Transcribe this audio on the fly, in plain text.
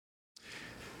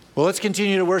Well, let's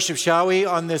continue to worship, shall we,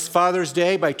 on this Father's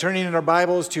Day by turning in our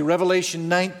Bibles to Revelation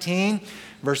 19,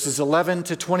 verses 11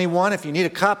 to 21. If you need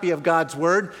a copy of God's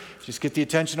Word, just get the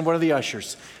attention of one of the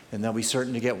ushers, and they'll be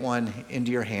certain to get one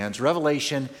into your hands.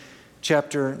 Revelation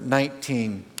chapter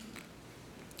 19.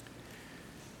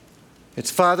 It's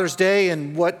Father's Day,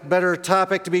 and what better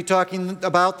topic to be talking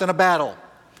about than a battle?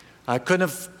 I couldn't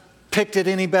have picked it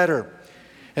any better.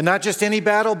 And not just any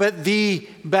battle, but the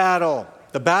battle.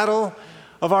 The Battle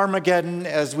of Armageddon,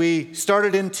 as we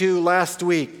started into last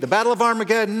week. The Battle of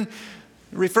Armageddon,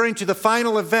 referring to the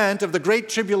final event of the Great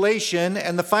Tribulation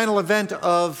and the final event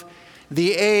of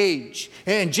the age.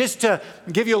 And just to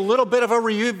give you a little bit of a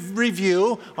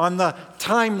review on the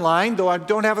timeline, though I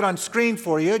don't have it on screen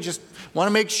for you, just want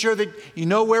to make sure that you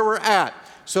know where we're at.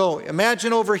 So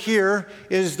imagine over here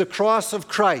is the cross of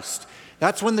Christ.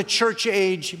 That's when the church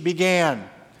age began.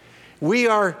 We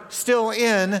are still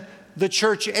in the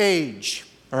church age.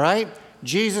 All right?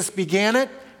 Jesus began it.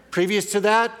 Previous to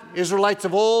that, Israelites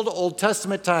of Old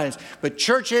Testament times. But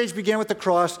church age began with the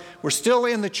cross. We're still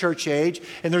in the church age.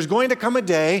 And there's going to come a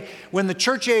day when the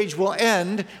church age will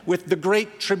end with the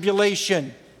Great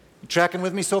Tribulation. You tracking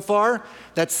with me so far?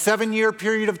 That 7-year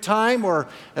period of time, or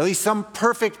at least some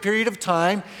perfect period of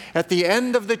time, at the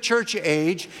end of the church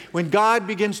age, when God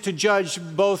begins to judge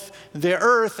both the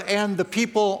earth and the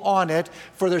people on it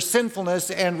for their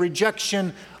sinfulness and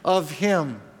rejection of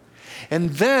Him. And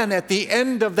then at the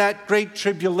end of that great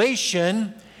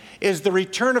tribulation is the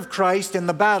return of Christ in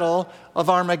the Battle of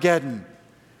Armageddon.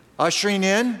 Ushering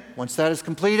in, once that is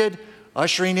completed,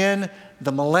 ushering in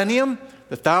the millennium,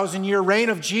 the 1,000-year reign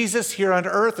of Jesus here on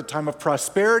earth, a time of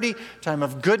prosperity, time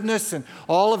of goodness and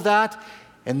all of that.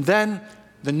 And then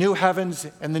the new heavens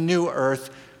and the new earth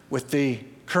with the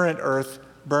current earth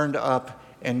burned up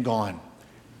and gone.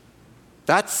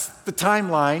 That's the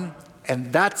timeline,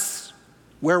 and that's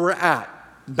where we're at.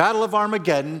 Battle of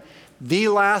Armageddon, the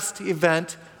last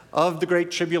event of the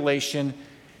Great Tribulation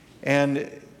and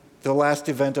the last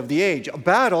event of the age. A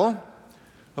battle,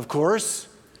 of course,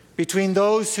 between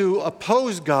those who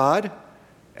oppose God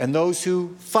and those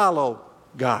who follow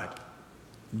God.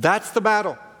 That's the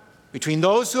battle between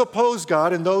those who oppose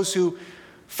God and those who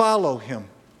follow Him.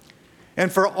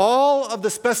 And for all of the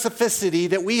specificity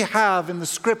that we have in the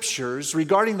Scriptures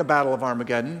regarding the Battle of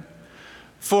Armageddon,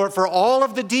 for all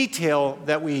of the detail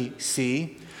that we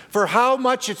see, for how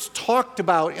much it's talked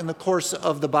about in the course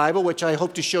of the Bible, which I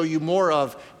hope to show you more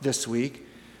of this week,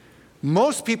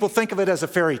 most people think of it as a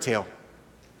fairy tale.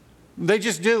 They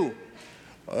just do.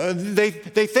 They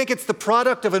think it's the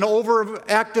product of an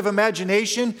overactive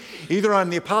imagination, either on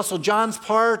the Apostle John's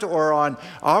part or on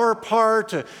our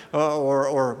part,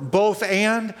 or both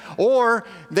and, or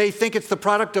they think it's the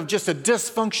product of just a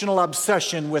dysfunctional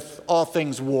obsession with all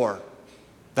things war.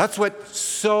 That's what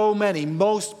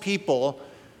most people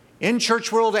in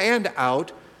church world and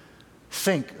out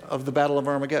think of the Battle of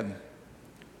Armageddon.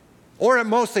 Or at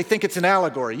most, they think it's an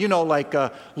allegory, like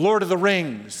Lord of the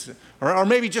Rings, or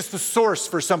maybe just the source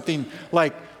for something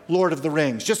like Lord of the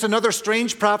Rings. Just another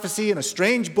strange prophecy in a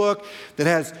strange book that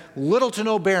has little to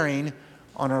no bearing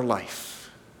on our life.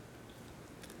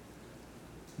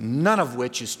 None of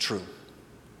which is true.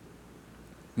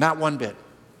 Not one bit.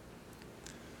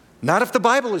 Not if the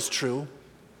Bible is true.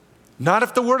 Not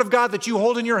if the Word of God that you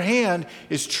hold in your hand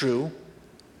is true.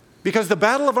 Because the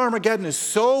Battle of Armageddon is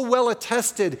so well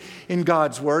attested in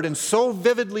God's Word and so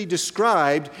vividly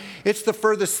described, it's the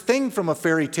furthest thing from a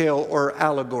fairy tale or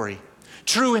allegory.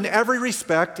 True in every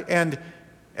respect and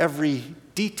every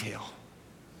detail.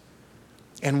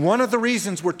 And one of the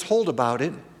reasons we're told about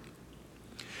it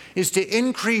is to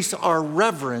increase our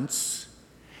reverence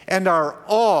and our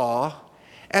awe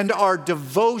and our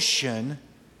devotion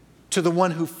to the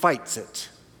one who fights it.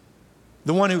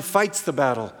 The one who fights the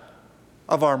battle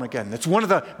of Armageddon. It's one of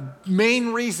the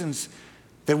main reasons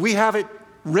that we have it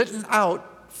written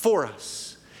out for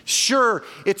us. Sure,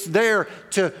 it's there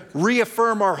to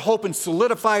reaffirm our hope and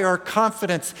solidify our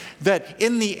confidence that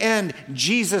in the end,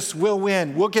 Jesus will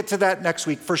win. We'll get to that next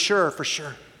week, for sure.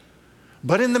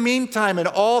 But in the meantime, and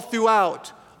all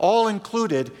throughout, all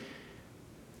included,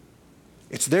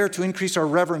 it's there to increase our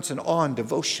reverence and awe and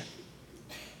devotion.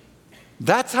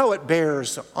 That's how it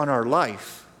bears on our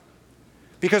life.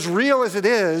 Because real as it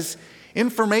is,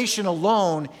 information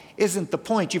alone isn't the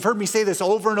point. You've heard me say this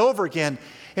over and over again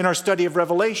in our study of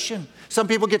Revelation. Some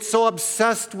people get so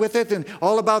obsessed with it and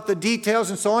all about the details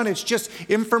and so on. It's just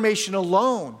information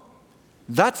alone.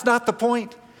 That's not the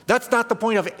point. That's not the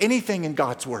point of anything in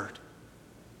God's Word.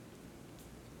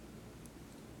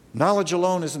 Knowledge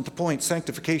alone isn't the point.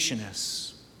 Sanctification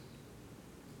is.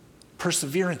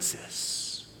 Perseverance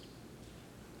is.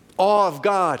 awe of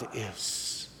God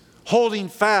is. Holding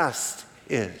fast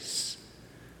is.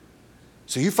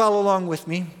 So you follow along with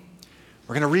me.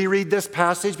 We're going to reread this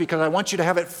passage because I want you to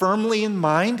have it firmly in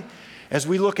mind as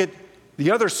we look at the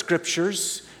other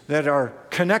scriptures that are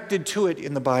connected to it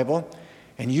in the Bible,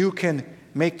 and you can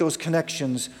make those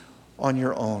connections on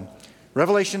your own.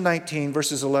 Revelation 19,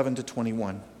 verses 11 to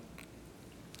 21.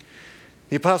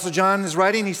 The Apostle John is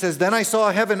writing, he says, "Then I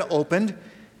saw heaven opened,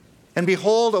 and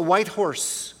behold, a white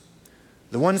horse.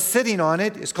 The one sitting on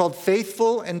it is called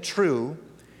Faithful and True,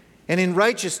 and in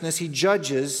righteousness he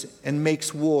judges and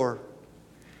makes war.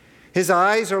 His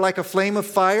eyes are like a flame of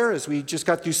fire," as we just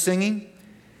got through singing,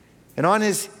 "and on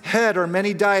his head are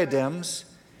many diadems,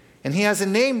 and he has a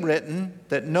name written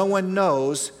that no one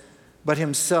knows but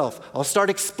himself." I'll start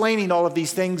explaining all of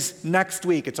these things next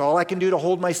week. It's all I can do to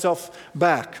hold myself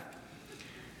back.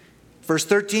 Verse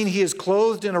 13, "He is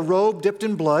clothed in a robe dipped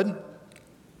in blood,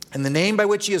 and the name by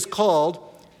which he is called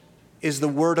is the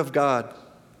Word of God.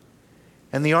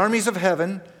 And the armies of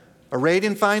heaven, arrayed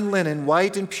in fine linen,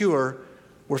 white and pure,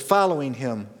 were following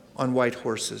him on white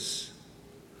horses.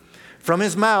 From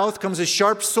his mouth comes a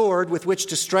sharp sword with which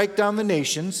to strike down the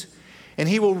nations, and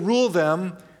he will rule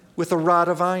them with a rod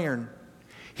of iron.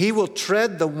 He will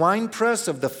tread the winepress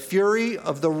of the fury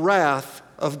of the wrath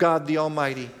of God the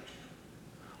Almighty.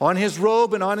 On his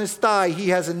robe and on his thigh he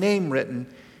has a name written,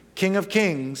 King of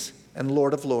Kings and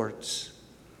Lord of Lords.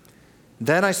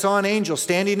 Then I saw an angel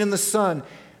standing in the sun,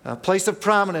 a place of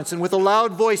prominence, and with a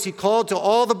loud voice he called to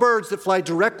all the birds that fly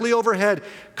directly overhead,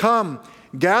 'Come,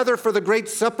 gather for the great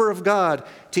supper of God,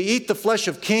 to eat the flesh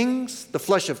of kings, the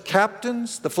flesh of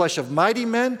captains, the flesh of mighty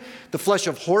men, the flesh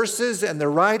of horses and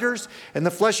their riders, and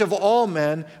the flesh of all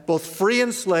men, both free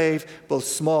and slave, both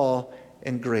small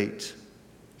and great.'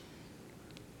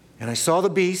 And I saw the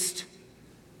beast,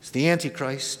 it's the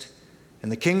Antichrist,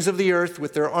 and the kings of the earth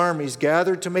with their armies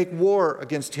gathered to make war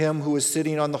against him who was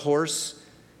sitting on the horse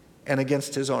and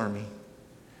against his army.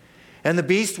 And the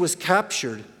beast was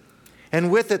captured,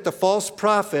 and with it the false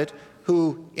prophet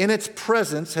who in its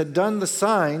presence had done the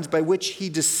signs by which he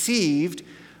deceived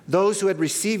those who had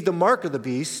received the mark of the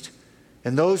beast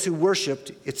and those who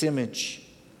worshipped its image.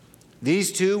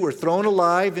 These two were thrown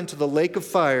alive into the lake of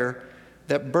fire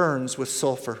that burns with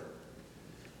sulfur.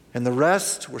 And the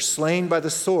rest were slain by the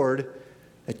sword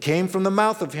that came from the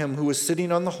mouth of him who was sitting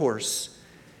on the horse,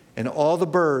 and all the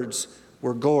birds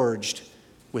were gorged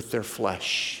with their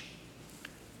flesh."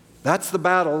 That's the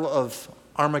Battle of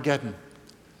Armageddon.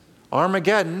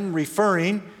 Armageddon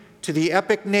referring to the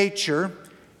epic nature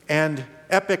and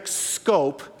epic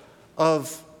scope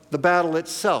of the battle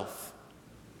itself.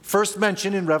 First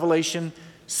mentioned in Revelation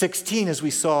 16, as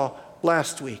we saw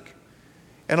last week.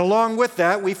 And along with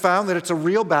that, we found that it's a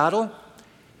real battle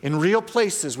in real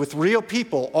places with real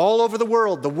people all over the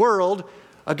world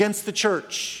against the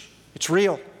church. It's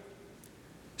real.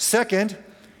 Second,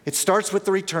 it starts with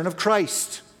the return of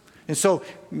Christ. And so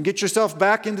get yourself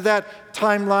back into that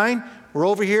timeline. We're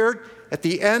over here at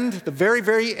the end, the very,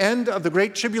 very end of the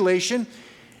Great Tribulation,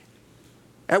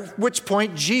 at which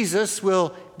point Jesus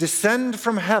will descend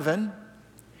from heaven.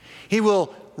 He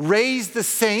will raise the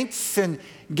saints and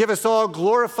give us all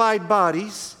glorified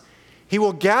bodies. He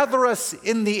will gather us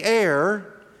in the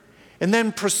air and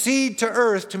then proceed to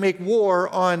earth to make war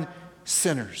on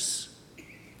sinners.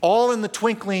 All in the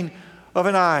twinkling of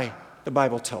an eye, the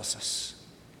Bible tells us.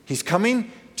 He's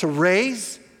coming to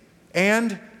raise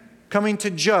and coming to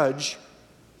judge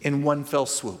in one fell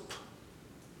swoop.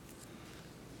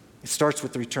 It starts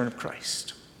with the return of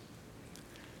Christ.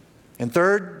 And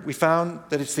third, we found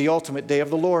that it's the ultimate day of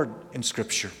the Lord in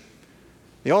Scripture.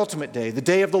 The ultimate day, the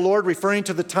day of the Lord, referring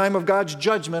to the time of God's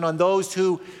judgment on those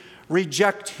who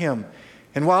reject him.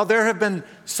 And while there have been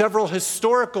several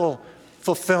historical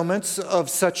fulfillments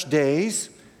of such days,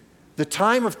 the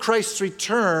time of Christ's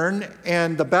return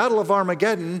and the Battle of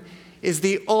Armageddon is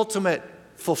the ultimate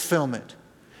fulfillment.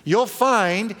 You'll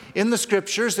find in the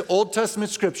Scriptures, the Old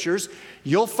Testament Scriptures,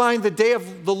 you'll find the day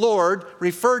of the Lord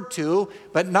referred to,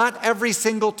 but not every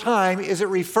single time is it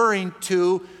referring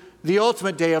to the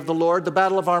ultimate day of the Lord, the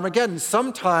Battle of Armageddon.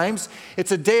 Sometimes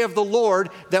it's a day of the Lord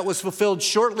that was fulfilled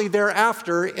shortly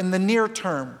thereafter in the near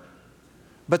term.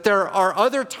 But there are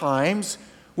other times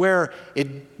where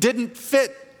it didn't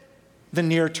fit the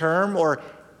near term or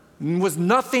was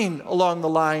nothing along the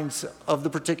lines of the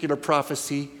particular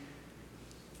prophecy,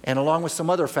 and along with some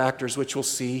other factors which we'll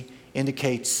see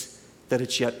indicates that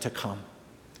it's yet to come.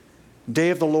 Day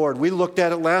of the Lord. We looked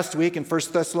at it last week in 1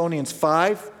 Thessalonians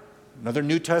 5, another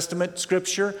New Testament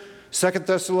scripture, 2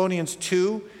 Thessalonians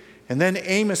 2, and then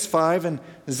Amos 5 and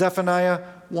Zephaniah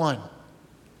 1,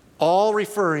 all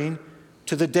referring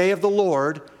to the day of the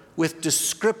Lord with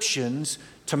descriptions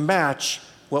to match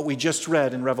what we just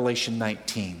read in Revelation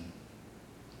 19.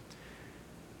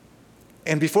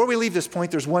 And before we leave this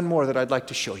point, there's one more that I'd like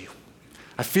to show you.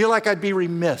 I feel like I'd be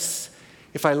remiss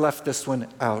if I left this one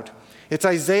out. It's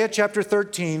Isaiah chapter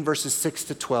 13, verses 6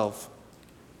 to 12.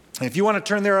 And if you want to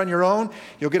turn there on your own,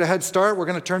 you'll get a head start. We're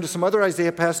going to turn to some other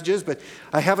Isaiah passages, but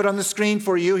I have it on the screen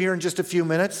for you here in just a few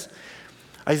minutes.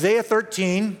 Isaiah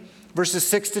 13, verses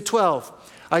 6 to 12.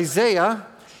 Isaiah,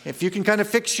 if you can kind of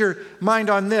fix your mind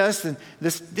on this, and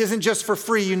this isn't just for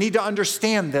free, you need to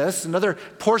understand this, another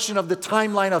portion of the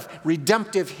timeline of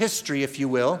redemptive history, if you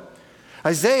will.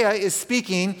 Isaiah is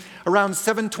speaking around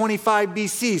 725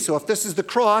 BC. So if this is the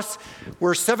cross,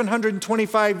 we're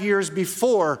 725 years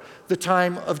before the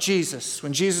time of Jesus,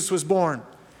 when Jesus was born.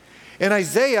 And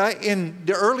Isaiah, in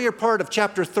the earlier part of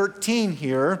chapter 13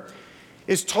 here,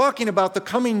 is talking about the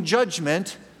coming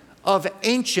judgment of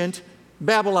ancient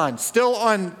Babylon, still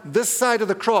on this side of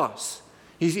the cross.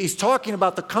 He's talking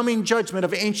about the coming judgment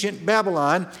of ancient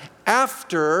Babylon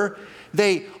after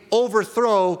they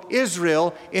overthrow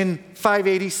Israel in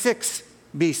 586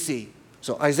 BC.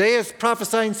 So Isaiah is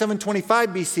prophesying 725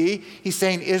 BC. He's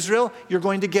saying, Israel, you're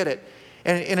going to get it.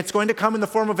 And it's going to come in the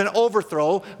form of an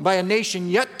overthrow by a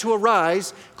nation yet to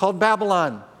arise called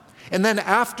Babylon. And then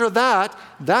after that,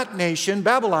 that nation,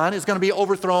 Babylon, is going to be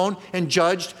overthrown and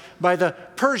judged by the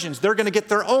Persians. They're going to get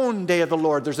their own day of the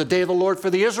Lord. There's a day of the Lord for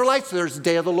the Israelites. There's a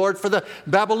day of the Lord for the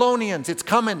Babylonians. It's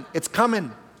coming. It's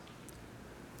coming.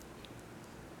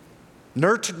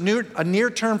 A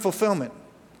near-term fulfillment.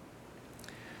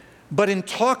 But in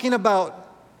talking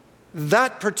about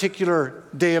that particular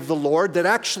day of the Lord that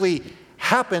actually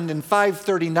happened in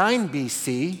 539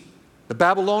 BC, the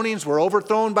Babylonians were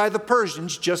overthrown by the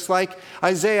Persians, just like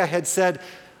Isaiah had said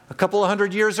a couple of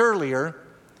hundred years earlier.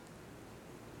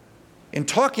 In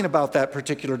talking about that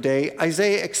particular day,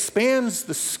 Isaiah expands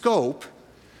the scope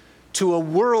to a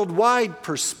worldwide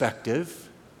perspective,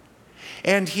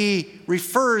 and he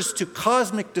refers to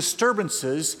cosmic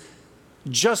disturbances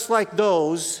just like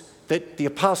those that the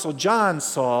Apostle John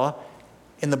saw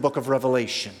in the book of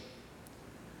Revelation,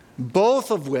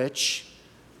 both of which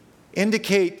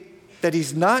indicate that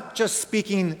he's not just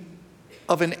speaking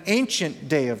of an ancient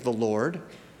day of the Lord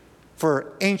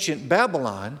for ancient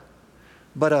Babylon,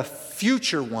 but a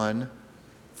future one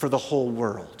for the whole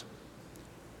world.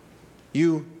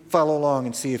 You follow along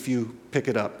and see if you pick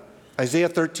it up. Isaiah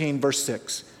 13, verse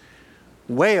 6.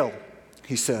 Wail,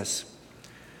 he says,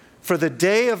 for the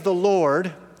day of the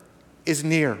Lord is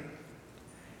near.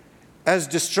 As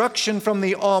destruction from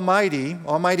the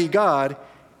Almighty God,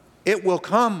 it will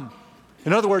come.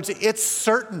 In other words, it's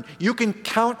certain. You can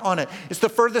count on it. It's the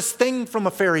furthest thing from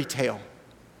a fairy tale.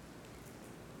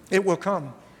 It will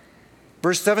come.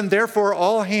 Verse 7, therefore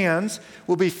all hands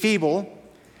will be feeble,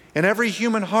 and every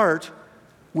human heart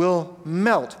will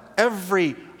melt.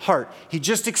 Every heart. He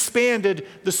just expanded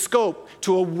the scope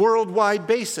to a worldwide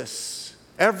basis.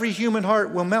 Every human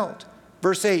heart will melt.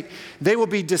 Verse 8, they will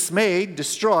be dismayed,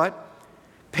 distraught.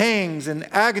 Pangs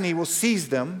and agony will seize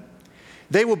them.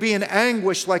 They will be in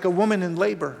anguish like a woman in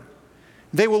labor.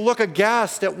 They will look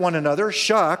aghast at one another,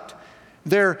 shocked.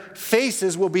 Their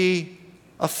faces will be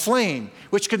aflame,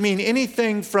 which could mean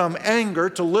anything from anger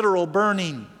to literal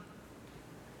burning.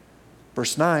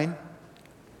 Verse 9,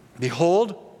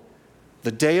 behold,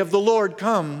 the day of the Lord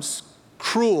comes,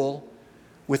 cruel,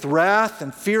 with wrath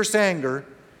and fierce anger,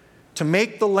 to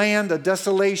make the land a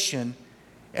desolation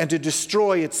and to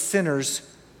destroy its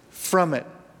sinners from it.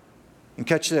 And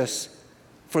catch this.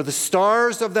 For the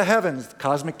stars of the heavens,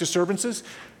 cosmic disturbances,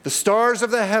 the stars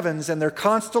of the heavens and their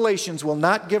constellations will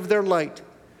not give their light.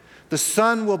 The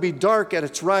sun will be dark at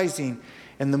its rising,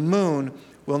 and the moon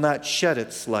will not shed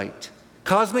its light.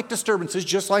 Cosmic disturbances,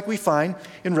 just like we find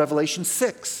in Revelation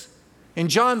 6, in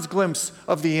John's glimpse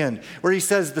of the end, where he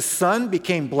says the sun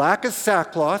became black as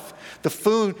sackcloth, the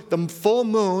full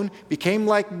moon became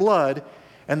like blood,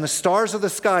 and the stars of the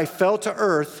sky fell to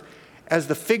earth as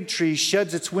the fig tree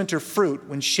sheds its winter fruit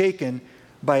when shaken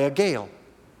by a gale.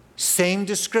 Same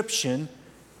description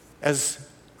as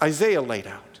Isaiah laid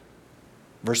out.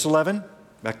 Verse 11,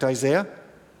 back to Isaiah.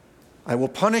 I will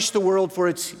punish the world for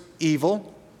its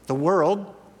evil, the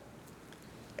world,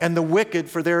 and the wicked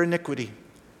for their iniquity.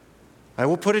 I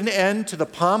will put an end to the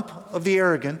pomp of the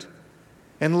arrogant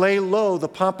and lay low the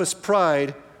pompous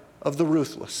pride of the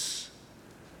ruthless.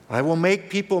 I will make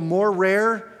people more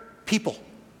rare people.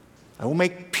 I will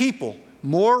make people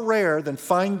more rare than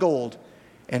fine gold,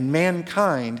 and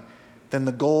mankind than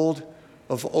the gold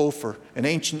of Ophir, an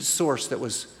ancient source that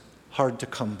was hard to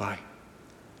come by.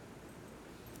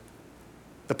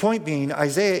 The point being,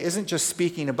 Isaiah isn't just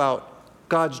speaking about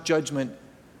God's judgment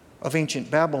of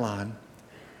ancient Babylon,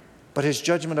 but his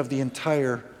judgment of the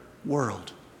entire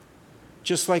world,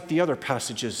 just like the other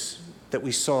passages that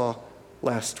we saw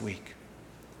last week.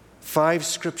 5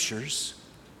 scriptures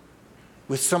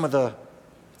with some of the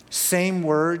same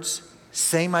words,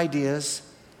 same ideas,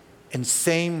 and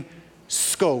same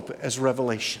scope as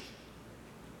Revelation,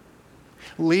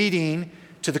 leading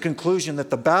to the conclusion that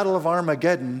the Battle of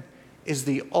Armageddon is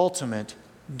the ultimate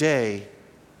day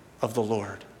of the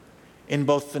Lord in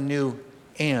both the New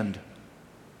and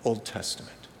Old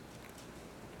Testament.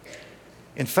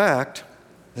 In fact,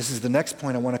 this is the next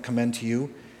point I want to commend to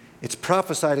you. It's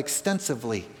prophesied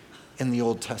extensively in the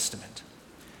Old Testament.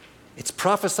 It's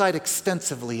prophesied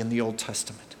extensively in the Old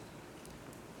Testament.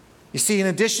 You see, in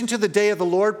addition to the day of the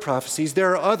Lord prophecies, there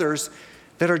are others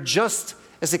that are just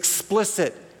as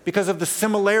explicit because of the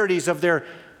similarities of their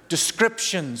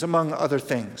descriptions, among other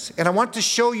things. And I want to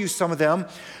show you some of them,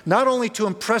 not only to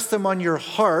impress them on your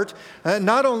heart,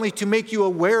 not only to make you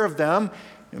aware of them,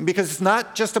 because it's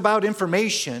not just about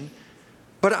information,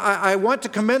 but I want to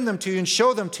commend them to you and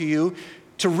show them to you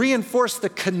to reinforce the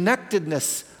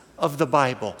connectedness of the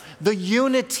Bible, the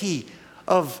unity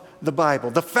of the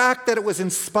Bible, the fact that it was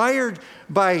inspired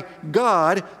by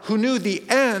God who knew the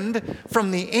end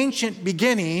from the ancient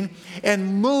beginning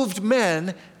and moved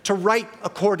men to write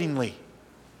accordingly.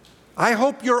 I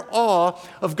hope your awe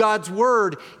of God's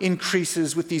word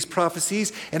increases with these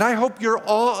prophecies, and I hope your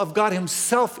awe of God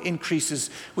himself increases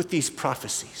with these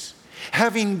prophecies.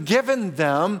 Having given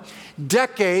them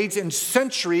decades and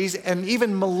centuries and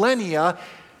even millennia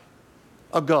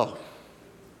ago.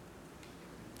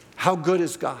 How good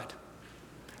is God?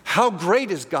 How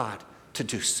great is God to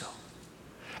do so?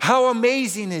 How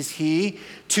amazing is he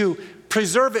to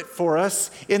preserve it for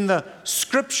us in the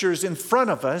scriptures in front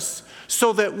of us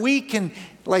so that we can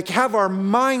have our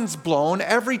minds blown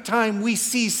every time we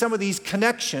see some of these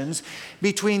connections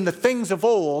between the things of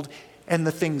old and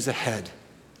the things ahead.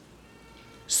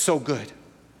 So good.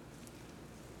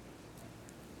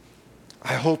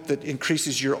 I hope that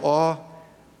increases your awe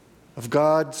of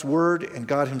God's word and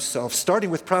God himself, starting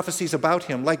with prophecies about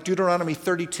him, like Deuteronomy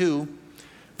 32,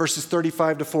 verses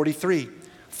 35 to 43.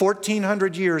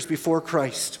 1,400 years before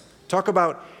Christ. Talk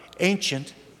about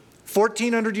ancient.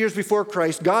 1,400 years before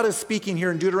Christ, God is speaking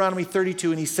here in Deuteronomy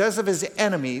 32, and he says of his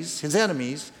enemies,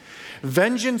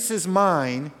 vengeance is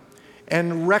mine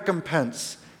and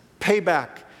recompense, payback.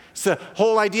 It's the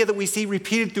whole idea that we see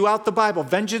repeated throughout the Bible.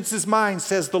 Vengeance is mine,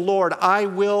 says the Lord, I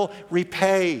will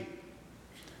repay.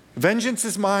 Vengeance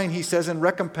is mine, he says, and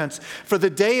recompense. For the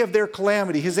day of their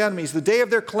calamity, his enemies, the day of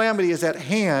their calamity is at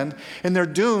hand, and their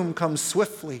doom comes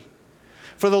swiftly.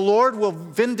 For the Lord will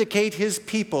vindicate his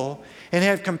people and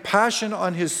have compassion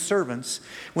on his servants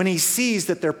when he sees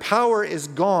that their power is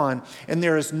gone and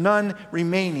there is none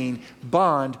remaining,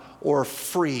 bond or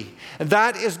free. And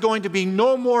that is going to be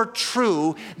no more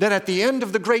true than at the end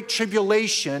of the Great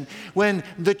Tribulation, when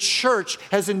the church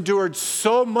has endured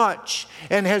so much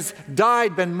and has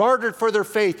died, been martyred for their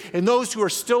faith, and those who are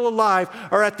still alive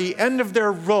are at the end of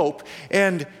their rope,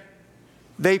 and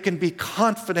they can be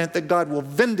confident that God will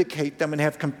vindicate them and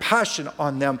have compassion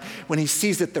on them when he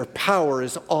sees that their power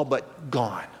is all but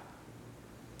gone.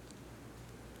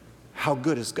 How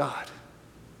good is God?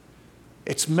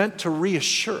 It's meant to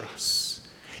reassure us.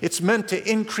 It's meant to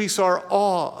increase our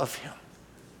awe of him,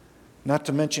 not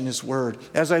to mention his word.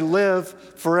 As I live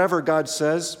forever, God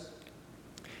says,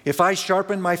 if I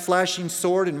sharpen my flashing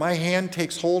sword and my hand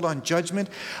takes hold on judgment,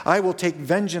 I will take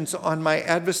vengeance on my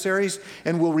adversaries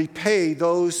and will repay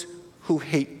those who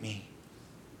hate me.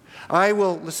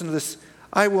 Listen to this,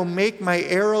 I will make my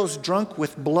arrows drunk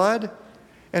with blood,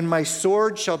 and my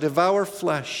sword shall devour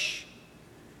flesh.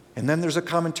 And then there's a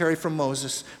commentary from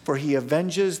Moses, for he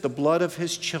avenges the blood of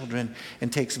his children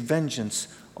and takes vengeance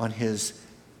on his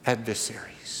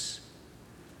adversaries.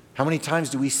 How many times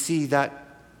do we see that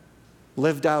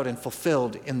lived out and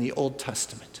fulfilled in the Old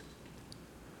Testament,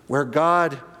 where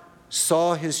God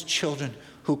saw his children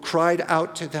who cried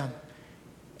out to them,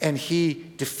 and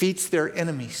he defeats their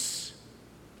enemies,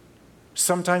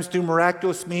 sometimes through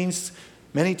miraculous means,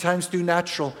 many times through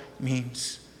natural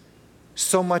means,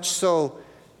 so much so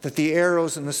that the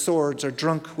arrows and the swords are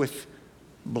drunk with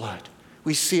blood.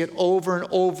 We see it over and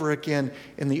over again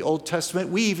in the Old Testament.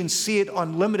 We even see it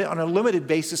on a limited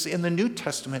basis in the New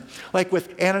Testament, like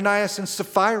with Ananias and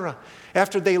Sapphira,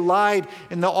 after they lied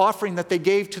in the offering that they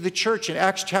gave to the church in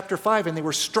Acts chapter 5, and they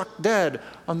were struck dead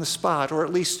on the spot, or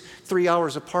at least 3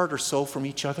 hours apart or so from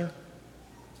each other.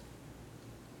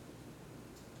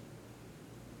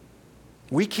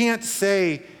 We can't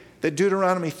say that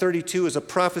Deuteronomy 32 is a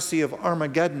prophecy of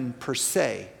Armageddon per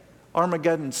se,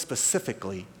 Armageddon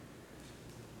specifically,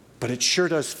 but it sure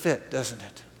does fit, doesn't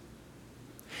it?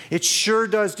 It sure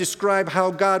does describe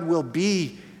how God will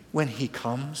be when he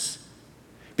comes,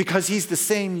 because he's the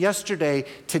same yesterday,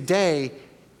 today,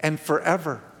 and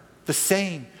forever. The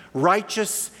same,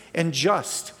 righteous and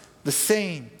just, the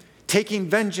same, taking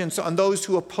vengeance on those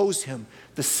who oppose him,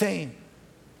 the same.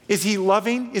 Is he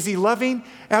loving? Is he loving?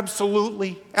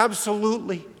 Absolutely,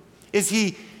 absolutely. Is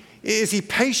he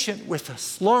patient with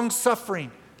us,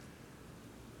 long-suffering?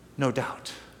 No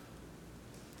doubt.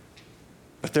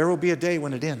 But there will be a day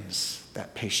when it ends,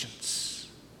 that patience.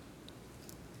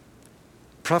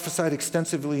 Prophesied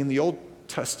extensively in the Old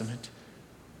Testament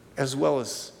as well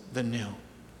as the New.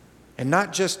 And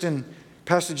not just in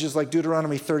passages like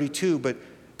Deuteronomy 32, but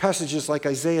passages like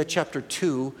Isaiah chapter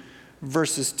 2,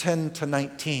 verses 10 to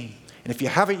 19. And if you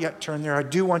haven't yet turned there, I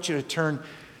do want you to turn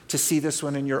to see this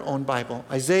one in your own Bible.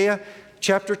 Isaiah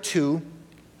chapter 2,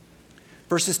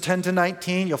 verses 10 to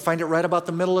 19. You'll find it right about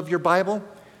the middle of your Bible,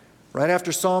 right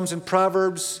after Psalms and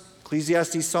Proverbs,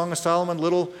 Ecclesiastes, Song of Solomon,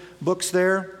 little books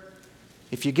there.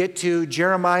 If you get to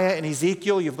Jeremiah and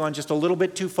Ezekiel, you've gone just a little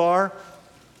bit too far.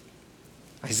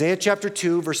 Isaiah chapter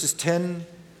 2, verses 10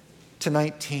 to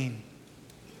 19.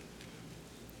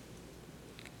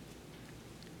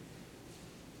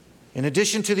 In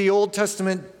addition to the Old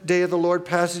Testament Day of the Lord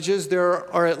passages, there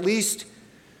are at least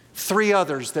 3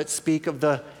 others that speak of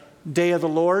the Day of the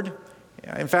Lord.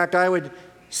 In fact, I would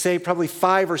say probably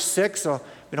 5 or 6. So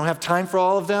we don't have time for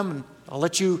all of them. And I'll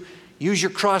let you use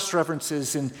your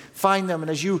cross-references and find them.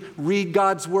 And as you read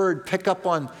God's word, pick up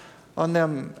on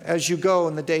them as you go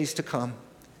in the days to come.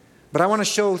 But I want to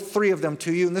show 3 of them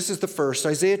to you. And this is the first.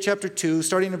 Isaiah chapter 2,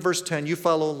 starting in verse 10. You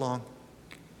follow along.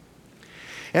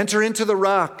 Enter into the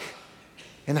rock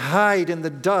and hide in the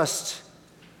dust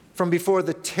from before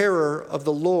the terror of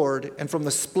the Lord and from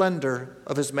the splendor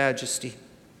of his majesty.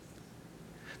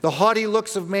 The haughty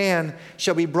looks of man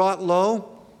shall be brought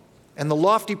low, and the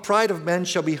lofty pride of men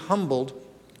shall be humbled,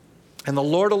 and the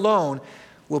Lord alone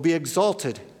will be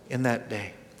exalted in that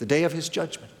day, the day of his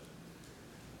judgment.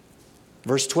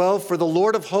 Verse 12, for the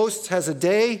Lord of hosts has a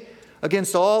day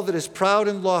against all that is proud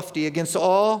and lofty, against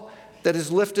all that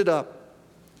is lifted up,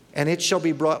 and it shall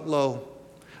be brought low.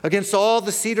 Against all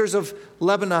the cedars of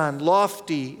Lebanon,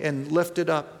 lofty and lifted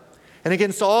up, and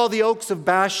against all the oaks of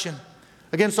Bashan,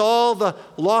 against all the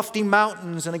lofty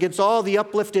mountains, and against all the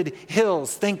uplifted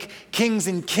hills. Think kings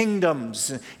and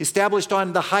kingdoms established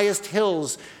on the highest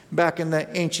hills back in the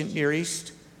ancient Near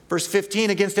East. Verse 15,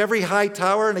 against every high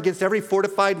tower and against every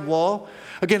fortified wall,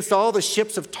 against all the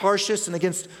ships of Tarshish and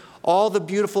against all the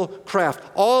beautiful craft.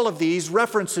 All of these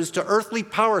references to earthly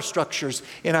power structures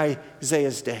in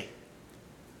Isaiah's day.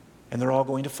 And they're all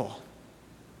going to fall.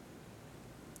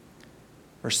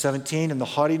 Verse 17, and the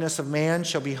haughtiness of man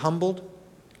shall be humbled,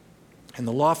 and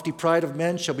the lofty pride of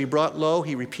men shall be brought low.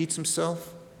 He repeats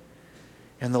himself.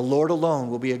 And the Lord alone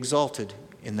will be exalted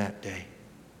in that day.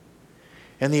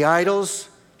 And the idols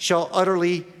shall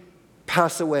utterly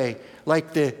pass away,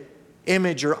 like the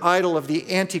image or idol of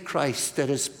the Antichrist that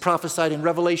is prophesied in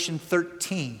Revelation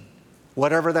 13,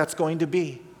 whatever that's going to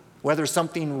be, whether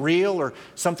something real or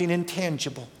something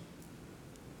intangible.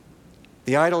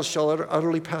 The idols shall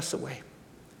utterly pass away.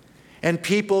 And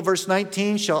people, verse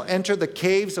 19, shall enter the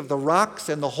caves of the rocks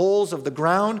and the holes of the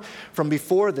ground from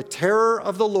before the terror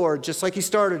of the Lord, just like he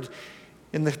started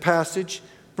in the passage,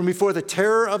 from before the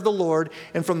terror of the Lord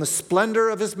and from the splendor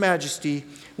of his majesty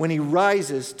when he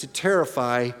rises to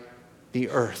terrify the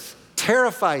earth.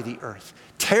 Terrify the earth.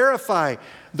 Terrify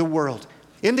the world.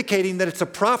 Indicating that it's a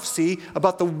prophecy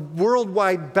about the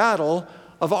worldwide battle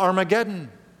of Armageddon,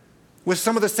 with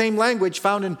some of the same language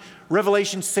found in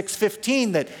Revelation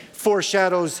 6:15 that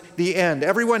foreshadows the end.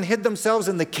 Everyone hid themselves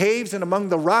in the caves and among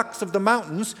the rocks of the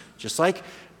mountains, just like it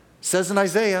says in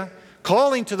Isaiah,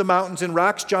 calling to the mountains and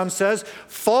rocks, John says,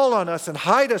 fall on us and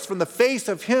hide us from the face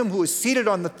of him who is seated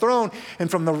on the throne and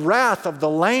from the wrath of the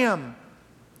Lamb.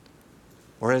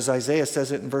 Or as Isaiah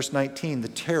says it in verse 19, the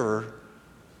terror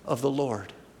of the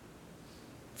Lord.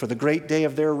 For the great day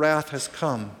of their wrath has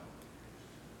come,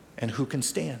 and who can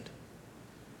stand?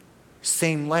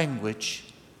 Same language,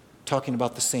 talking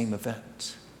about the same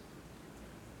event.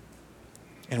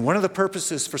 And one of the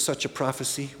purposes for such a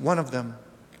prophecy, one of them,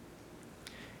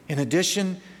 in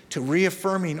addition to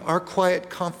reaffirming our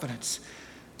quiet confidence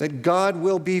that God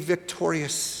will be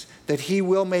victorious, that he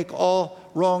will make all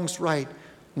wrongs right,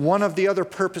 one of the other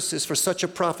purposes for such a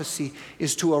prophecy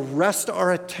is to arrest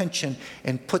our attention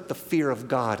and put the fear of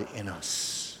God in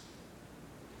us.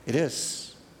 It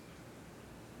is.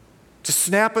 to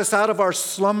snap us out of our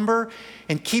slumber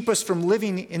and keep us from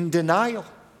living in denial,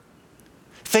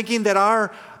 thinking that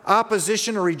our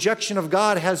opposition or rejection of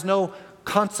God has no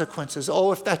consequences.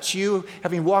 Oh, if that's you,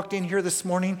 having walked in here this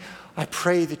morning, I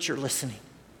pray that you're listening.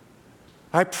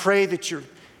 I pray that you're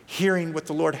hearing what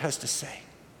the Lord has to say.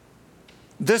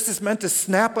 This is meant to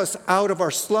snap us out of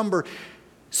our slumber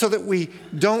so that we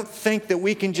don't think that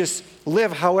we can just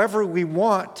live however we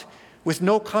want with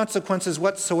no consequences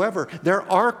whatsoever. There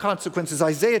are consequences.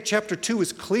 Isaiah chapter 2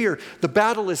 is clear. The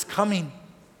battle is coming.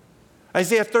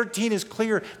 Isaiah 13 is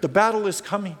clear. The battle is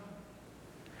coming.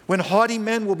 When haughty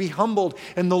men will be humbled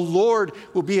and the Lord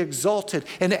will be exalted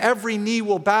and every knee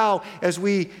will bow, as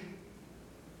we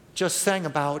just sang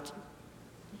about,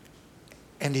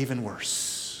 and even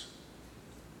worse.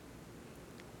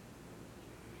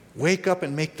 Wake up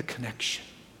and make the connection.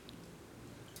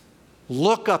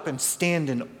 Look up and stand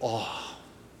in awe.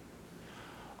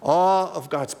 Awe of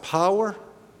God's power,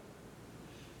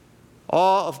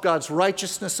 awe of God's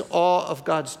righteousness, awe of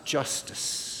God's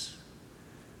justice.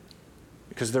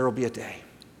 Because there will be a day.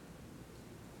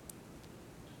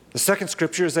 The second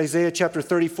scripture is Isaiah chapter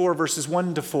 34, verses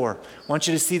 1 to 4. I want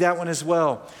you to see that one as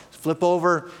well. Flip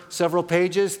over several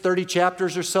pages, 30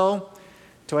 chapters or so,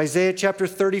 to Isaiah chapter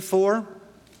 34,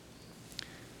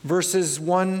 verses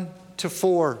 1 to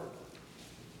 4.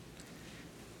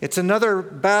 It's another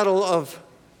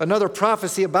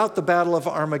prophecy about the Battle of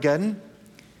Armageddon,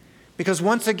 because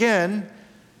once again,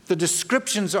 the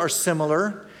descriptions are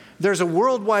similar. There's a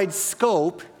worldwide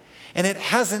scope, and it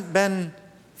hasn't been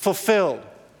fulfilled.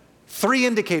 3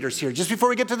 indicators here, just before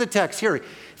we get to the text, here.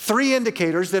 3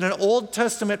 indicators that an Old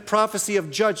Testament prophecy of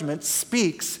judgment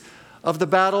speaks of the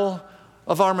Battle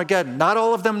of Armageddon. Not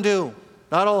all of them do.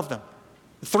 Not all of them.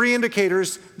 3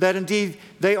 indicators that indeed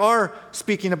they are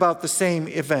speaking about the same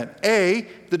event. A,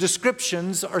 the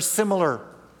descriptions are similar.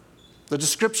 The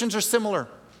descriptions are similar.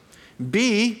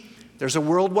 B, there's a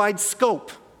worldwide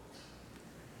scope.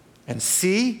 And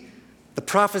C, the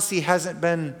prophecy hasn't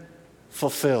been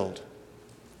fulfilled.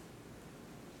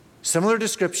 Similar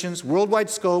descriptions, worldwide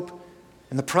scope,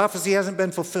 and the prophecy hasn't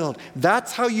been fulfilled.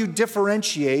 That's how you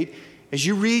differentiate, as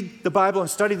you read the Bible and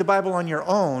study the Bible on your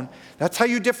own, that's how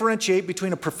you differentiate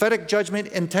between a prophetic judgment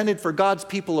intended for God's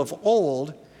people of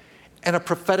old and a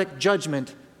prophetic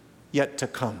judgment yet to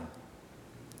come.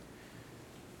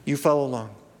 You follow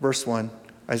along. Verse 1,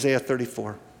 Isaiah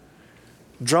 34.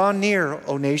 Draw near,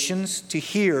 O nations, to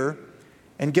hear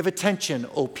and give attention,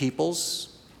 O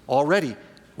peoples. Already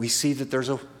we see that there's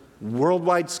a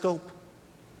worldwide scope.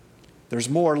 There's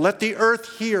more. Let the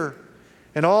earth hear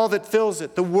and all that fills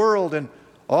it, the world and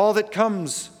all that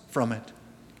comes from it.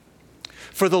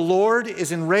 For the Lord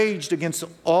is enraged against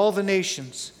all the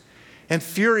nations and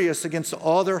furious against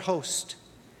all their host.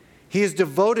 He has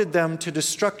devoted them to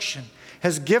destruction,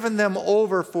 has given them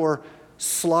over for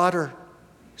slaughter.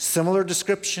 Similar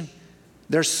description.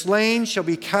 Their slain shall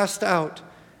be cast out,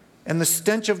 and the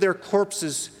stench of their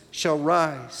corpses shall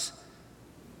rise.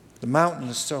 The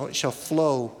mountains shall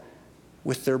flow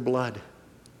with their blood.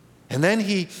 And then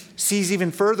he sees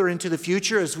even further into the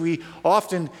future, as we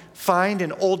often find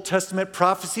in Old Testament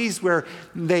prophecies, where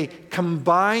they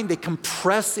combine, they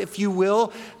compress, if you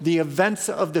will, the events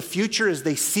of the future as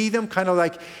they see them, kind of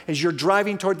like as you're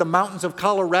driving toward the mountains of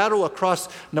Colorado across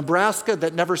Nebraska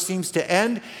that never seems to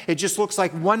end. It just looks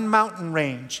like one mountain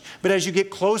range. But as you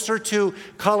get closer to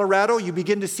Colorado, you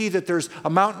begin to see that there's a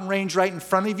mountain range right in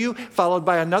front of you, followed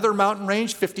by another mountain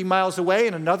range 50 miles away,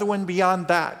 and another one beyond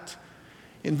that.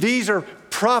 And these are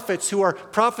prophets who are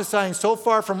prophesying so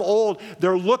far from old.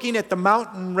 They're looking at the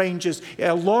mountain ranges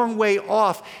a long way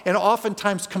off and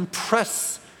oftentimes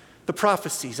compress the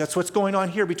prophecies. That's what's going on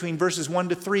here between verses 1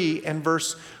 to 3 and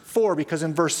verse 4, because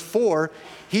in verse 4,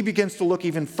 he begins to look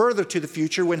even further to the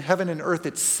future when heaven and earth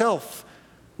itself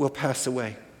will pass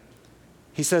away.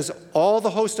 He says, all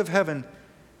the host of heaven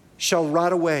shall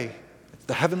rot away.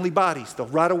 The heavenly bodies, they'll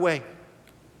rot away.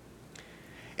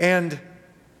 And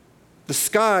the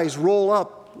skies roll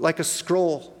up like a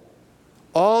scroll.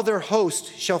 All their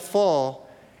host shall fall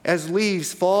as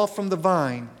leaves fall from the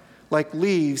vine, like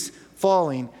leaves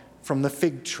falling from the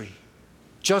fig tree.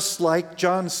 Just like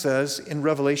John says in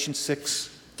Revelation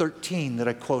 6:13 that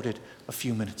I quoted a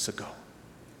few minutes ago.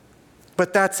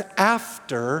 But that's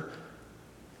after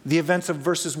the events of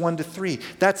verses 1 to 3.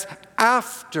 That's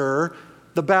after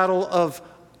the Battle of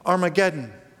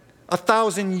Armageddon.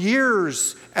 1,000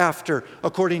 years after,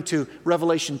 according to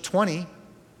Revelation 20.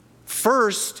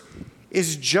 First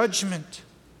is judgment.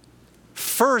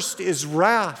 First is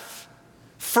wrath.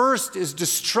 First is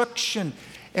destruction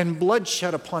and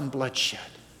bloodshed upon bloodshed.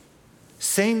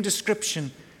 Same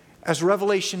description as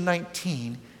Revelation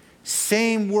 19,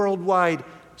 same worldwide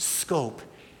scope,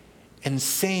 and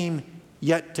same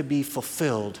yet to be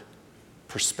fulfilled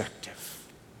perspective.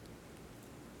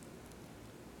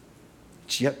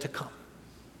 It's yet to come.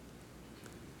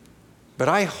 But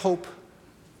I hope,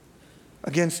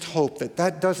 against hope,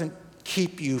 that doesn't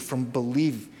keep you from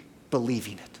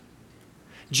believing it.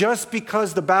 Just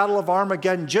because the Battle of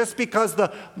Armageddon, just because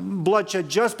the bloodshed,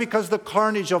 just because the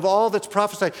carnage of all that's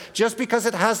prophesied, just because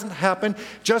it hasn't happened,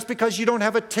 just because you don't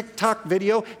have a TikTok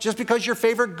video, just because your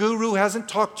favorite guru hasn't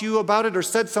talked to you about it or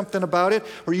said something about it,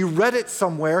 or you read it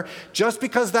somewhere, just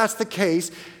because that's the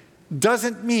case,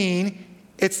 doesn't mean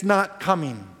it's not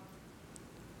coming.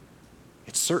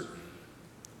 It's certain.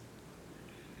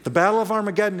 The Battle of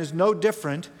Armageddon is no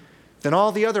different than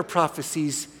all the other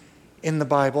prophecies in the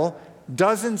Bible,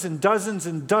 dozens and dozens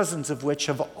and dozens of which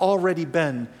have already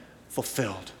been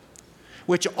fulfilled,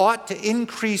 which ought to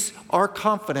increase our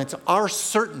confidence, our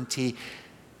certainty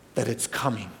that it's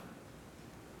coming.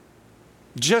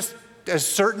 Just as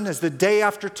certain as the day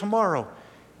after tomorrow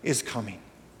is coming.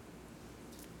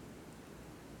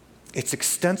 It's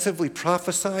extensively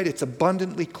prophesied, it's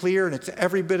abundantly clear, and it's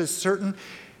every bit as certain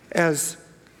as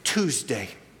Tuesday.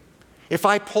 If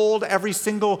I polled every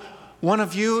single one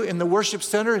of you in the worship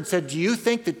center and said, do you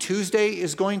think that Tuesday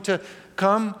is going to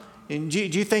come? And do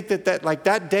you think that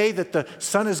that day that the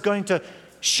sun is going to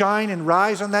shine and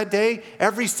rise on that day?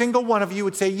 Every single one of you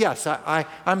would say, yes,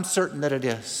 I'm certain that it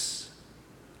is.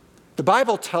 The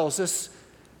Bible tells us,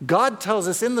 God tells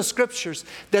us in the scriptures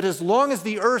that as long as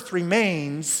the earth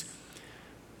remains,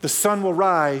 the sun will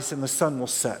rise and the sun will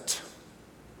set.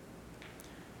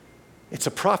 It's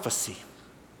a prophecy.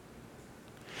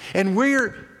 And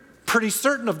we're pretty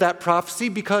certain of that prophecy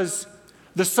because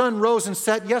the sun rose and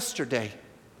set yesterday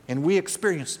and we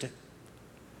experienced it.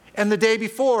 And the day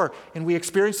before, and we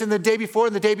experienced it, and the day before,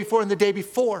 and the day before, and the day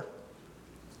before.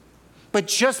 But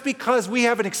just because we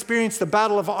haven't experienced the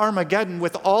Battle of Armageddon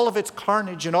with all of its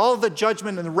carnage and all of the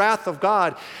judgment and the wrath of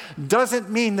God doesn't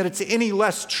mean that it's any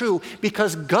less true,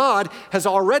 because God has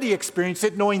already experienced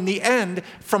it, knowing the end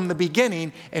from the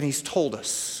beginning, and He's told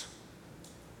us.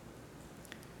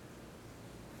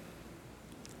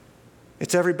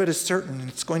 It's every bit as certain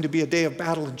it's going to be a day of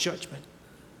battle and judgment,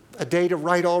 a day to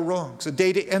right all wrongs, a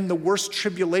day to end the worst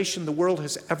tribulation the world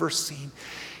has ever seen.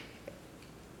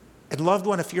 And loved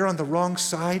one, if you're on the wrong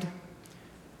side,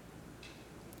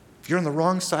 if you're on the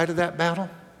wrong side of that battle,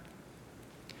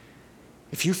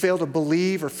 if you fail to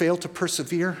believe or fail to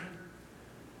persevere,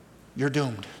 you're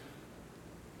doomed.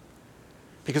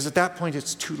 Because at that point,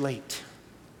 it's too late.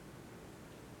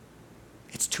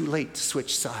 It's too late to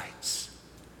switch sides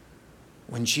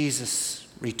when Jesus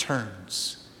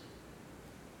returns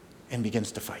and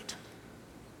begins to fight.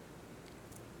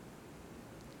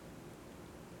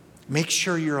 Make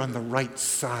sure you're on the right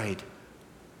side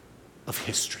of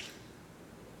history.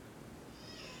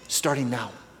 Starting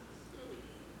now.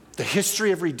 The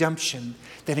history of redemption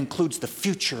that includes the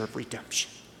future of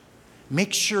redemption.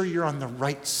 Make sure you're on the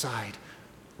right side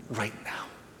right now.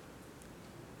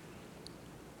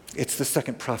 It's the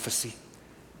second prophecy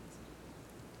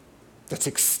that's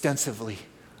extensively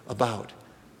about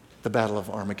the Battle of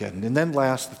Armageddon. And then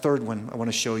last, the third one I want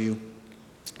to show you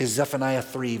is Zephaniah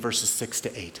 3, verses 6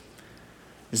 to 8.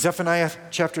 Zephaniah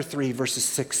chapter 3, verses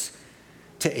 6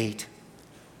 to 8.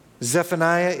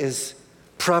 Zephaniah is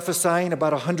prophesying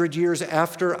about 100 years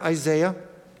after Isaiah.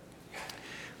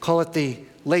 Call it the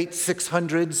late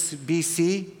 600s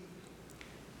BC.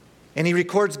 And he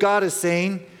records God as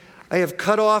saying, I have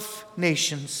cut off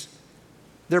nations.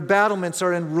 Their battlements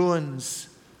are in ruins.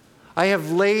 I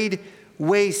have laid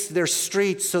waste their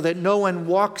streets so that no one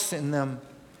walks in them.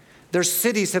 Their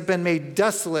cities have been made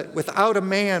desolate, without a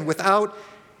man, without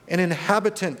an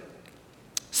inhabitant.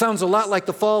 Sounds a lot like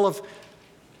the fall of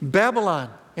Babylon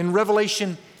in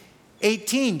Revelation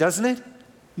 18, doesn't it?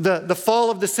 The fall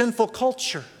of the sinful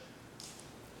culture.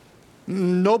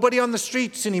 Nobody on the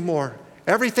streets anymore.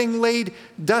 Everything laid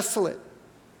desolate.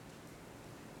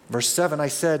 Verse 7, I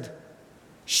said,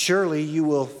 surely you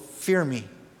will fear me.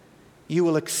 You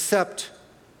will accept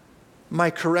my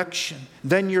correction.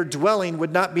 Then your dwelling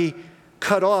would not be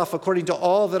cut off according to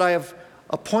all that I have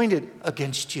appointed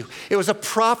against you. It was a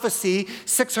prophecy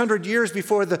 600 years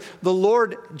before the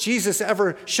Lord Jesus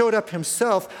ever showed up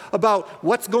himself about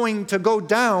what's going to go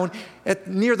down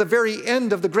near the very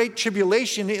end of the Great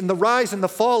Tribulation in the rise and the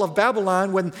fall of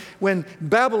Babylon, when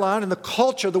Babylon and the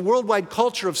culture, the worldwide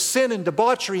culture of sin and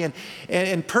debauchery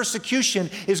and persecution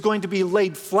is going to be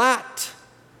laid flat.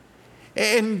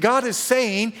 And God is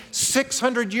saying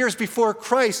 600 years before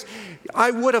Christ,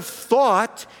 you would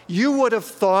have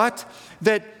thought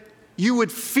that you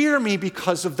would fear me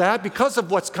because of that, because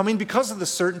of what's coming, because of the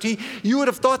certainty. You would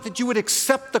have thought that you would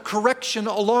accept the correction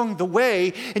along the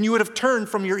way, and you would have turned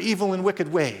from your evil and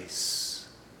wicked ways.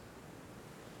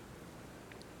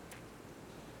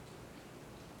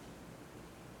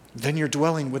 Then your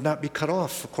dwelling would not be cut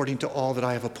off according to all that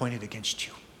I have appointed against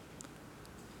you.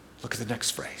 Look at the next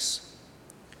phrase.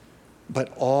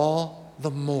 But all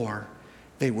the more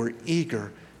they were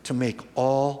eager to make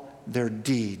all their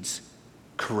deeds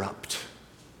corrupt.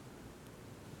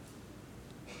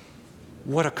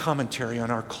 What a commentary on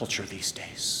our culture these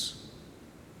days.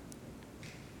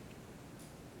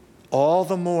 All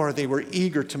the more they were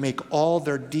eager to make all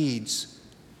their deeds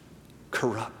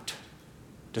corrupt.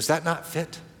 Does that not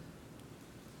fit?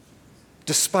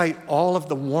 Despite all of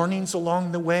the warnings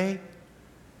along the way,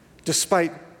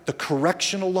 despite the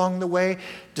correction along the way,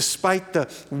 despite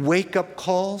the wake-up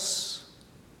calls,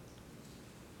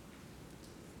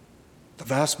 the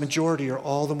vast majority are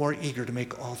all the more eager to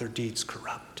make all their deeds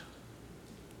corrupt.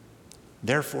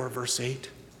 Therefore, verse 8,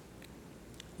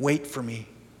 wait for me,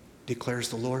 declares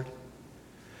the Lord,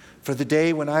 for the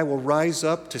day when I will rise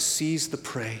up to seize the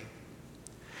prey.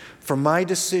 For my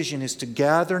decision is to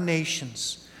gather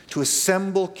nations, to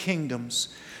assemble kingdoms,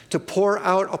 to pour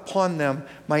out upon them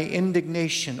my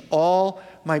indignation, all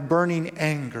my burning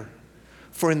anger.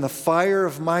 For in the fire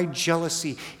of my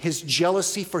jealousy, his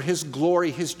jealousy for his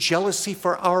glory, his jealousy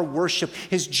for our worship,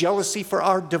 his jealousy for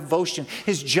our devotion,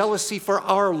 his jealousy for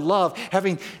our love,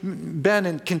 having been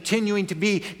and continuing to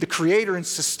be the creator and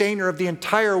sustainer of the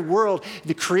entire world,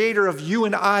 the creator of you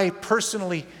and I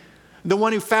personally, the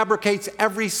one who fabricates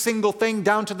every single thing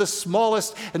down to the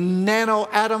smallest nano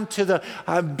atom to the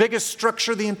biggest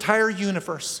structure of the entire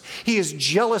universe. He is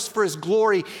jealous for his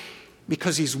glory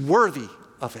because he's worthy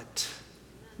of it.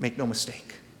 Make no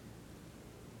mistake.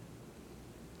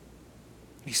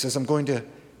 He says, I'm going to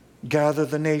gather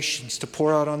the nations to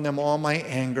pour out on them all my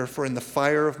anger, for in the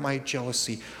fire of my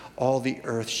jealousy all the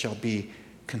earth shall be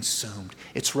consumed.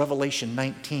 It's Revelation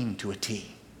 19 to a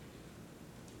T.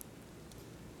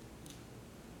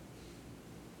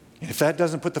 And if that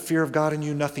doesn't put the fear of God in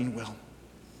you, nothing will.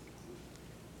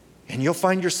 And you'll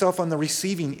find yourself on the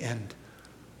receiving end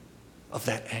of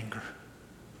that anger.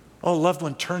 Oh, loved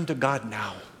one, turn to God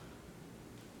now.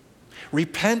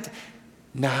 Repent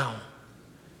now.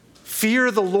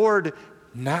 Fear the Lord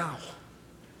now.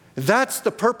 That's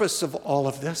the purpose of all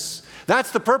of this.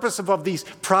 That's the purpose of these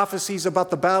prophecies about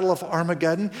the Battle of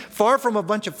Armageddon. Far from a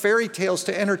bunch of fairy tales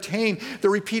to entertain, they're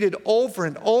repeated over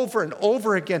and over and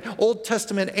over again, Old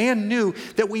Testament and New,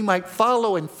 that we might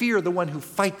follow and fear the one who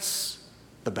fights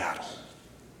the battle.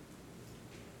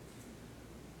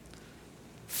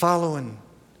 Follow and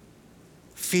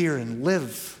fear and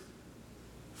live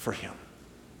for him,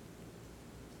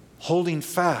 holding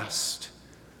fast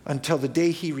until the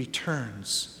day he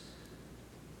returns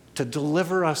to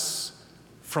deliver us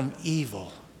from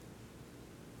evil,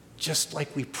 just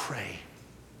like we pray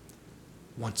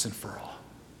once and for all.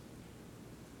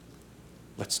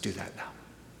 Let's do that now.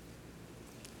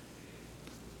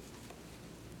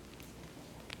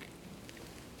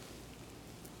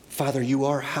 Father, you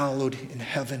are hallowed in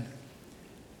heaven.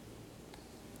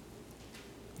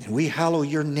 And we hallow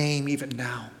your name even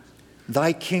now.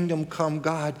 Thy kingdom come,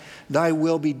 God. Thy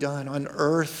will be done on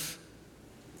earth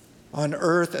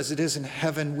as it is in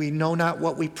heaven. We know not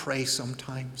what we pray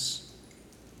sometimes.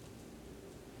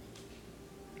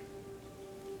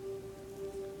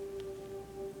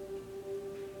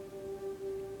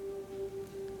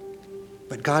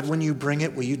 But God, when you bring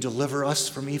it, will you deliver us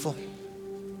from evil?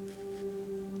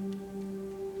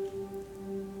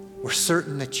 We're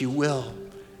certain that you will,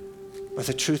 by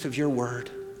the truth of your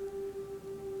word.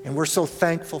 And we're so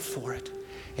thankful for it.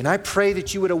 And I pray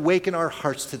that you would awaken our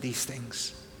hearts to these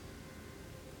things.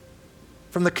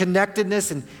 From the connectedness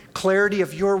and clarity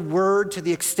of your word to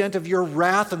the extent of your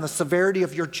wrath and the severity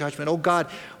of your judgment. Oh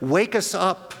God, wake us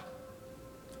up.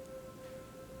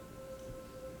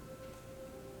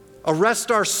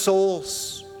 Arrest our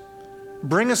souls.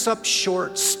 Bring us up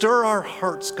short. Stir our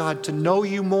hearts, God, to know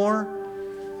you more,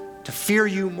 to fear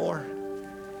you more,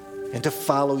 and to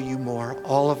follow you more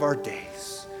all of our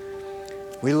days.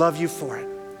 We love you for it.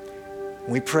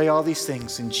 We pray all these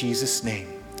things in Jesus' name.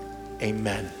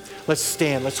 Amen. Let's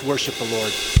stand. Let's worship the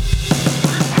Lord.